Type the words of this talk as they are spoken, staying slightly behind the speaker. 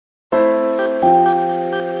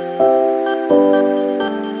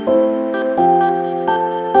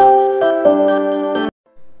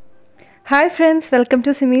Hi friends, welcome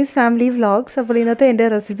to Simi's Family Vlogs. അപ്പോൾ ഇന്നത്തെ എൻ്റെ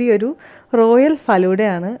റെസിപ്പി ഒരു റോയൽ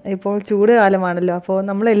ഫലൂഡയാണ്. ഇപ്പോൾ ചൂട് കാലമാണല്ലോ, അപ്പോൾ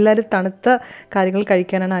നമ്മളെല്ലാവരും തണുത്ത കാര്യങ്ങൾ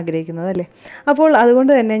കഴിക്കാനാണ് ആഗ്രഹിക്കുന്നത് അല്ലേ. അപ്പോൾ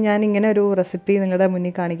അതുകൊണ്ട് തന്നെ ഞാൻ ഇങ്ങനെ ഒരു റെസിപ്പി നിങ്ങളുടെ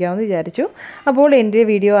മുന്നിൽ കാണിക്കാമെന്ന് വിചാരിച്ചു. അപ്പോൾ എൻ്റെ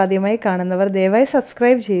വീഡിയോ ആദ്യമായി കാണുന്നവർ ദയവായി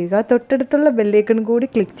സബ്സ്ക്രൈബ് ചെയ്യുക. തൊട്ടടുത്തുള്ള ബെല്ലൈക്കൺ കൂടി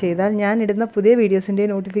ക്ലിക്ക് ചെയ്താൽ ഞാൻ ഇടുന്ന പുതിയ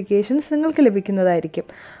വീഡിയോസിൻ്റെ നോട്ടിഫിക്കേഷൻസ് നിങ്ങൾക്ക് ലഭിക്കുന്നതായിരിക്കും.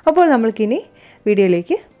 അപ്പോൾ നമ്മൾക്കിനി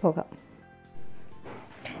വീഡിയോയിലേക്ക് പോകാം.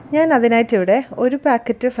 ഞാൻ അതിനായിട്ട് ഇവിടെ ഒരു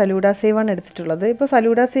പാക്കറ്റ് ഫലൂഡ സേവാണ് എടുത്തിട്ടുള്ളത്. ഇപ്പോൾ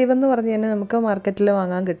ഫലൂഡ സേവ് എന്ന് പറഞ്ഞു കഴിഞ്ഞാൽ നമുക്ക് മാർക്കറ്റിൽ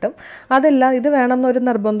വാങ്ങാൻ കിട്ടും. അതല്ല, ഇത് വേണമെന്നൊരു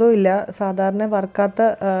നിർബന്ധവും ഇല്ല. സാധാരണ വറുക്കാത്ത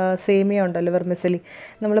സേമിയ ഉണ്ടല്ലോ, വെർമിസലി,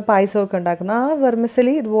 നമ്മൾ പായസമൊക്കെ ഉണ്ടാക്കുന്ന ആ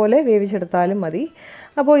വെർമിസലി ഇതുപോലെ വേവിച്ചെടുത്താലും മതി.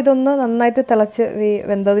 അപ്പോൾ ഇതൊന്ന് നന്നായിട്ട് തിളച്ച്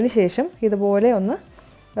വെന്തതിന് ശേഷം ഇതുപോലെ ഒന്ന്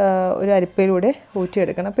ഒരു അരിപ്പയിലൂടെ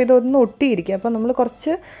ഊറ്റിയെടുക്കണം. അപ്പോൾ ഇതൊന്ന് ഒട്ടിയിരിക്കുക. അപ്പോൾ നമ്മൾ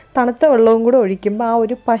കുറച്ച് തണുത്ത വെള്ളവും കൂടെ ഒഴിക്കുമ്പോൾ ആ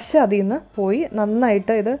ഒരു പശ അതിൽ നിന്ന് പോയി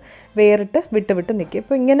നന്നായിട്ട് ഇത് വേറിട്ട് വിട്ട് നിൽക്കും.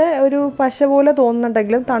 ഇപ്പോൾ ഇങ്ങനെ ഒരു പശ പോലെ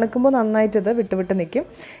തോന്നുന്നുണ്ടെങ്കിലും തണുക്കുമ്പോൾ നന്നായിട്ട് ഇത് വിട്ട് നിൽക്കും.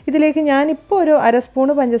 ഇതിലേക്ക് ഞാനിപ്പോൾ ഒരു അര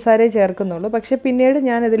സ്പൂണ് പഞ്ചസാരയെ ചേർക്കുന്നുള്ളൂ. പക്ഷേ പിന്നീട്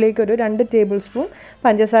ഞാൻ ഇതിലേക്ക് ഒരു 2 ടേബിൾ സ്പൂൺ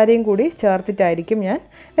പഞ്ചസാരയും കൂടി ചേർത്തിട്ടായിരിക്കും ഞാൻ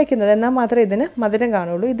വെക്കുന്നത്. എന്നാൽ മാത്രമേ ഇതിന് മധുരം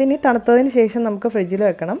കാണുള്ളൂ. ഇതിനി തണുത്തതിന് ശേഷം നമുക്ക് ഫ്രിഡ്ജിൽ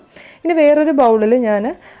വെക്കണം. ഇനി വേറൊരു ബൗളിൽ ഞാൻ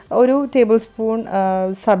ഒരു ടേബിൾ സ്പൂൺ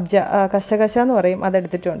സബ്ജ, കശകശ എന്ന് പറയും,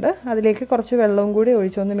 അതെടുത്തിട്ടുണ്ട്. അതിലേക്ക് കുറച്ച് വെള്ളവും കൂടി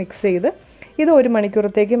ഒഴിച്ചൊന്ന് മിക്സ് ചെയ്ത് ഇത് 1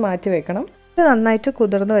 മണിക്കൂറത്തേക്ക് മാറ്റി വെക്കണം. ഇത് നന്നായിട്ട്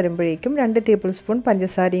കുതിർന്ന് വരുമ്പോഴേക്കും 2 ടേബിൾ സ്പൂൺ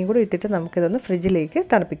പഞ്ചസാരയും കൂടി ഇട്ടിട്ട് നമുക്കിതൊന്ന് ഫ്രിഡ്ജിലേക്ക്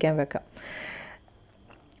തണുപ്പിക്കാൻ വെക്കാം.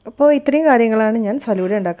 അപ്പോൾ ഇത്രയും കാര്യങ്ങളാണ് ഞാൻ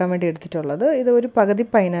ഫലൂഡ ഉണ്ടാക്കാൻ വേണ്ടി എടുത്തിട്ടുള്ളത്. ഇത് ഒരു പകുതി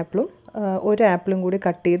പൈനാപ്പിളും ഒരു ആപ്പിളും കൂടി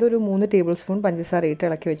കട്ട് ചെയ്ത് ഒരു 3 ടേബിൾ സ്പൂൺ പഞ്ചസാര ഇട്ട്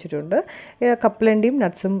ഇളക്കി വെച്ചിട്ടുണ്ട്. കപ്പലണ്ടിയും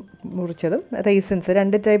നട്ട്സും മുറിച്ചതും, റേസിൻസ്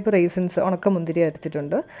 2 ടൈപ്പ് റേസിൻസ്, ഉണക്കമുന്തിരി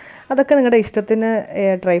എടുത്തിട്ടുണ്ട്. അതൊക്കെ നിങ്ങളുടെ ഇഷ്ടത്തിന്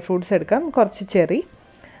ഡ്രൈ ഫ്രൂട്ട്സ് എടുക്കാം. കുറച്ച് ചെറി,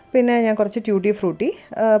 പിന്നെ ഞാൻ കുറച്ച് ട്യൂട്ടി ഫ്രൂട്ടി,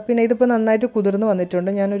 പിന്നെ ഇതിപ്പോൾ നന്നായിട്ട് കുതിർന്ന് വന്നിട്ടുണ്ട്.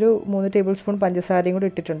 ഞാനൊരു 3 ടേബിൾ സ്പൂൺ പഞ്ചസാരയും കൂടി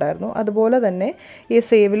ഇട്ടിട്ടുണ്ടായിരുന്നു. അതുപോലെ തന്നെ ഈ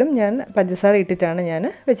സേവിലും ഞാൻ പഞ്ചസാര ഇട്ടിട്ടാണ് ഞാൻ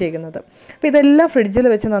വെച്ചേക്കുന്നത്. അപ്പോൾ ഇതെല്ലാം ഫ്രിഡ്ജിൽ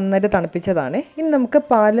വെച്ച് നന്നായിട്ട് തണുപ്പിച്ചതാണ്. ഇനി നമുക്ക്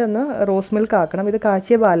പാലൊന്ന് റോസ് മിൽക്ക് ആക്കണം. ഇത്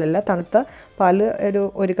കാച്ചിയ പാലല്ല, തണുത്ത പാല്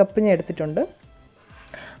ഒരു കപ്പ് ഞാൻ എടുത്തിട്ടുണ്ട്.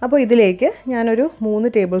 അപ്പോൾ ഇതിലേക്ക് ഞാനൊരു 3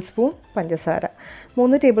 ടേബിൾ സ്പൂൺ പഞ്ചസാര,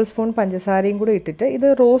 3 ടേബിൾ സ്പൂൺ പഞ്ചസാരയും കൂടി ഇട്ടിട്ട്, ഇത്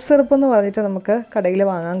റോസ് സിറപ്പ് എന്ന് പറഞ്ഞിട്ട് നമുക്ക് കടയിൽ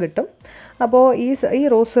വാങ്ങാൻ കിട്ടും. അപ്പോൾ ഈ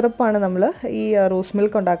റോസ് സിറപ്പാണ് നമ്മൾ ഈ റോസ്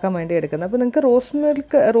മിൽക്ക് ഉണ്ടാക്കാൻ വേണ്ടി എടുക്കുന്നത്. അപ്പോൾ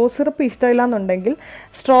നിങ്ങൾക്ക് റോസ് സിറപ്പ് ഇഷ്ടമില്ല എന്നുണ്ടെങ്കിൽ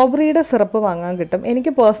സ്ട്രോബെറിയുടെ സിറപ്പ് വാങ്ങാൻ കിട്ടും.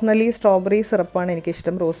 എനിക്ക് പേഴ്സണലി സ്ട്രോബെറി സിറപ്പാണ്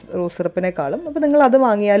എനിക്കിഷ്ടം റോസ് സിറപ്പിനേക്കാളും. അപ്പോൾ നിങ്ങൾ അത്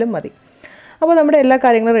വാങ്ങിയാലും മതി. അപ്പോൾ നമ്മുടെ എല്ലാ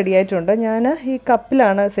കാര്യങ്ങളും റെഡി ആയിട്ടുണ്ട്. ഞാൻ ഈ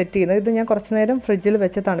കപ്പിലാണ് സെറ്റ് ചെയ്യുന്നത്. ഇത് ഞാൻ കുറച്ച് നേരം ഫ്രിഡ്ജിൽ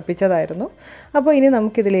വെച്ച് തണുപ്പിച്ചതായിരുന്നു. അപ്പോൾ ഇനി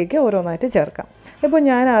നമുക്കിതിലേക്ക് ഓരോന്നായിട്ട് ചേർക്കാം. ഇപ്പോൾ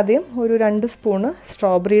ഞാൻ ആദ്യം ഒരു 2 സ്പൂണ്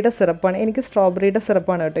സ്ട്രോബെറിയുടെ സിറപ്പാണ്, എനിക്ക് സ്ട്രോബെറിയുടെ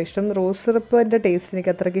സിറപ്പാണ് കേട്ടോ ഇഷ്ടം. റോസ് സിറപ്പിൻ്റെ ടേസ്റ്റ്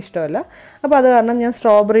എനിക്ക് അത്രയ്ക്ക് ഇഷ്ടമല്ല. അപ്പോൾ അത് കാരണം ഞാൻ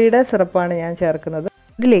സ്ട്രോബെറിയുടെ സിറപ്പാണ് ഞാൻ ചേർക്കുന്നത്.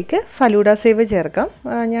 ഇതിലേക്ക് ഫലൂഡ സേവ് ചേർക്കാം.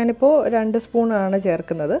 ഞാനിപ്പോൾ 2 സ്പൂണാണ്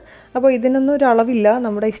ചേർക്കുന്നത്. അപ്പോൾ ഇതിനൊന്നും ഒരു അളവില്ല,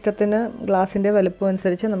 നമ്മുടെ ഇഷ്ടത്തിന് ഗ്ലാസിൻ്റെ വലുപ്പം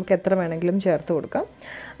അനുസരിച്ച് നമുക്ക് എത്ര വേണമെങ്കിലും ചേർത്ത് കൊടുക്കാം.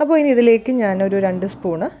 അപ്പോൾ ഇനി ഇതിലേക്ക് ഞാനൊരു 2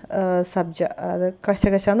 സ്പൂണ് സബ്ജ, അത്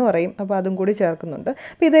കശകശ എന്ന് പറയും, അപ്പോൾ അതും കൂടി ചേർക്കുന്നുണ്ട്.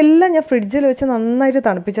 അപ്പോൾ ഇതെല്ലാം ഞാൻ ഫ്രിഡ്ജിൽ വെച്ച് നന്നായിട്ട്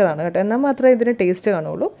തണുപ്പിച്ചതാണ് കേട്ടോ, എന്നാൽ മാത്രമേ ഇതിന് ടേസ്റ്റ്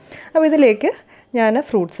കാണുള്ളൂ. അപ്പോൾ ഇതിലേക്ക് ഞാൻ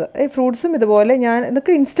ഫ്രൂട്ട്സും ഇതുപോലെ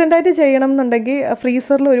ഇതൊക്കെ ഇൻസ്റ്റൻ്റായിട്ട് ചെയ്യണം എന്നുണ്ടെങ്കിൽ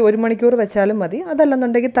ഫ്രീസറിൽ ഒരു 1 മണിക്കൂർ വെച്ചാലും മതി.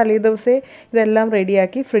 അതല്ലെന്നുണ്ടെങ്കിൽ തലേ ദിവസമേ ഇതെല്ലാം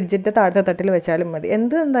റെഡിയാക്കി ഫ്രിഡ്ജിൻ്റെ താഴത്തെ തട്ടിൽ വെച്ചാലും മതി.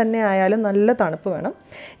 എന്ത് തന്നെ ആയാലും നല്ല തണുപ്പ് വേണം.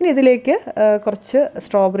 ഇനി ഇതിലേക്ക് കുറച്ച്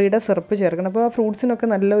സ്ട്രോബെറിയുടെ സിറപ്പ് ചേർക്കണം. അപ്പോൾ ആ ഫ്രൂട്ട്സിനൊക്കെ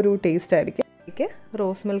നല്ലൊരു ടേസ്റ്റ് ആയിരിക്കും. ഇതിലേക്ക്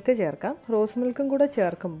റോസ് മിൽക്ക് ചേർക്കാം. റോസ് മിൽക്കും കൂടെ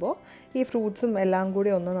ചേർക്കുമ്പോൾ ഈ ഫ്രൂട്ട്സും എല്ലാം കൂടി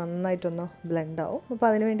ഒന്ന് നന്നായിട്ടൊന്ന് ബ്ലെൻഡ് ആവും. അപ്പോൾ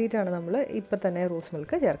അതിന് വേണ്ടിയിട്ടാണ് നമ്മൾ ഇപ്പോൾ തന്നെ റോസ്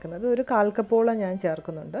മിൽക്ക് ചേർക്കുന്നത്. ഒരു 1/4 കപ്പോളം ഞാൻ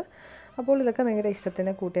ചേർക്കുന്നുണ്ട്. അപ്പോൾ ഇതൊക്കെ നിങ്ങളുടെ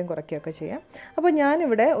ഇഷ്ടത്തിന് കൂട്ടുകയും കുറയ്ക്കുകയൊക്കെ ചെയ്യാം. അപ്പോൾ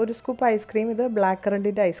ഞാനിവിടെ ഒരു സ്കൂപ്പ് ഐസ്ക്രീം, ഇത് ബ്ലാക്ക്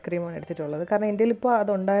കറണ്ടിൻ്റെ ഐസ്ക്രീമാണ് എടുത്തിട്ടുള്ളത്. കാരണം എൻ്റെ ഇപ്പോൾ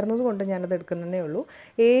അതുണ്ടായിരുന്നത് കൊണ്ട് ഞാനത് എടുക്കുന്നതേ ഉള്ളൂ.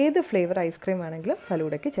 ഏത് ഫ്ലേവർ ഐസ്ക്രീം വേണമെങ്കിലും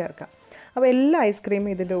ഫലൂഡയ്ക്ക് ചേർക്കാം. അപ്പോൾ എല്ലാ ഐസ്ക്രീമും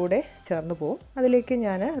ഇതിൻ്റെ കൂടെ ചേർന്ന് പോകും. അതിലേക്ക്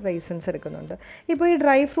ഞാൻ റൈസിൻസ് എടുക്കുന്നുണ്ട്. ഇപ്പോൾ ഈ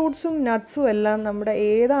ഡ്രൈ ഫ്രൂട്ട്സും നട്ട്സും എല്ലാം നമ്മുടെ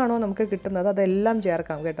ഏതാണോ നമുക്ക് കിട്ടുന്നത് അതെല്ലാം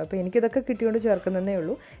ചേർക്കാം കേട്ടോ. അപ്പോൾ എനിക്കിതൊക്കെ കിട്ടിയോണ്ട് ചേർക്കുന്നതേ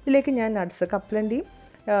ഉള്ളൂ. ഇതിലേക്ക് ഞാൻ നട്ട്സ്, കപ്പലണ്ടിയും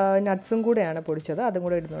നട്ട്സും കൂടെയാണ് പൊടിച്ചത്, അതും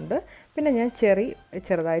കൂടെ ഇടുന്നുണ്ട്. പിന്നെ ഞാൻ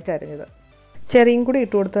ചെറുതായിട്ട് അരിഞ്ഞത്, ചെറിയും കൂടി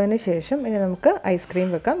ഇട്ട് കൊടുത്തതിന് ശേഷം ഇനി നമുക്ക് ഐസ്ക്രീം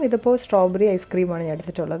വെക്കാം. ഇതിപ്പോൾ സ്ട്രോബെറി ഐസ്ക്രീമാണ് ഞാൻ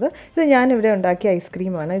എടുത്തിട്ടുള്ളത്. ഇത് ഞാനിവിടെ ഉണ്ടാക്കിയ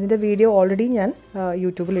ഐസ്ക്രീമാണ്. ഇതിൻ്റെ വീഡിയോ ഓൾറെഡി ഞാൻ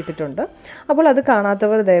യൂട്യൂബിൽ ഇട്ടിട്ടുണ്ട്. അപ്പോൾ അത്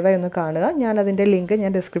കാണാത്തവർ ദയവായി ഒന്ന് കാണുക. ഞാനതിൻ്റെ ലിങ്ക്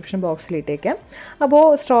ഞാൻ ഡിസ്ക്രിപ്ഷൻ ബോക്സിൽ ഇട്ടേക്കാം. അപ്പോൾ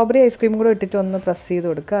സ്ട്രോബെറി ഐസ്ക്രീം കൂടെ ഇട്ടിട്ട് ഒന്ന് പ്രസ് ചെയ്ത്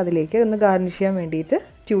കൊടുക്കുക. അതിലേക്ക് ഒന്ന് ഗാർണിഷ് ചെയ്യാൻ വേണ്ടിയിട്ട്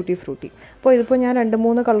ട്യൂട്ടി ഫ്രൂട്ടി. അപ്പോൾ ഇതിപ്പോൾ ഞാൻ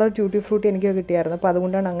 2-3 കളർ ട്യൂട്ടി ഫ്രൂട്ടി എനിക്ക് കിട്ടിയായിരുന്നു, അപ്പോൾ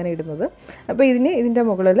അതുകൊണ്ടാണ് അങ്ങനെ ഇടുന്നത്. അപ്പോൾ ഇതിൻ്റെ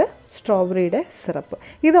മുകളിൽ സ്ട്രോബെറിയുടെ സിറപ്പ്,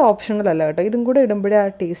 ഇത് ഓപ്ഷണൽ അല്ല കേട്ടോ, ഇതും കൂടെ ഇടുമ്പോഴേ ആ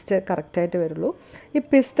ടേസ്റ്റ് കറക്റ്റായിട്ട് വരുള്ളൂ. ഈ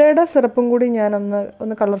പിസ്തയുടെ സിറപ്പും കൂടി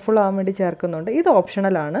ഞാനൊന്ന് കളർഫുൾ ആവാൻ വേണ്ടി ചേർക്കുന്നുണ്ട്. ഇത്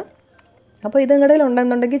ഓപ്ഷണലാണ്. അപ്പോൾ ഇത് നിങ്ങളുടെ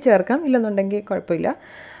ഉണ്ടെന്നുണ്ടെങ്കിൽ ചേർക്കാം, ഇല്ലെന്നുണ്ടെങ്കിൽ കുഴപ്പമില്ല.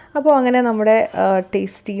 അപ്പോൾ അങ്ങനെ നമ്മുടെ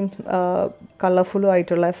ടേസ്റ്റിയും കളർഫുള്ളും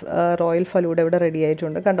ആയിട്ടുള്ള റോയൽ ഫലൂഡ ഇവിടെ റെഡി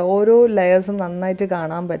ആയിട്ടുണ്ട്. കണ്ടോ, ഓരോ ലെയേഴ്സും നന്നായിട്ട്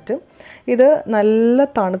കാണാൻ പറ്റും. ഇത് നല്ല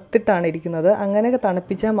തണുത്തിട്ടാണ് ഇരിക്കുന്നത്. അങ്ങനെയൊക്കെ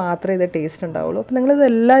തണുപ്പിച്ചാൽ മാത്രമേ ഇത് ടേസ്റ്റ് ഉണ്ടാവുള്ളൂ. അപ്പോൾ നിങ്ങളിത്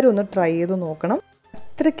എല്ലാവരും ഒന്ന് ട്രൈ ചെയ്ത് നോക്കണം.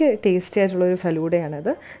 അത്രയ്ക്ക് ടേസ്റ്റി ആയിട്ടുള്ളൊരു ഫലൂഡയാണിത്.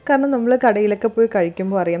 കാരണം നമ്മൾ കടയിലൊക്കെ പോയി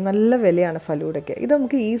കഴിക്കുമ്പോൾ അറിയാം നല്ല വിലയാണ് ഫലൂഡയ്ക്ക്. ഇത്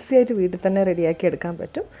നമുക്ക് ഈസി ആയിട്ട് വീട്ടിൽ തന്നെ റെഡിയാക്കി എടുക്കാൻ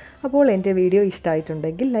പറ്റും. അപ്പോൾ എൻ്റെ വീഡിയോ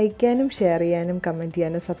ഇഷ്ടമായിട്ടുണ്ടെങ്കിൽ ലൈക്ക് ചെയ്യാനും ഷെയർ ചെയ്യാനും കമൻറ്റ്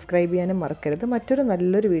ചെയ്യാനും സബ്സ്ക്രൈബ് ചെയ്യാനും മറക്കരുത്. മറ്റൊരു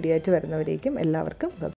നല്ലൊരു വീഡിയോ ആയിട്ട് വരുന്നവരേക്കും എല്ലാവർക്കും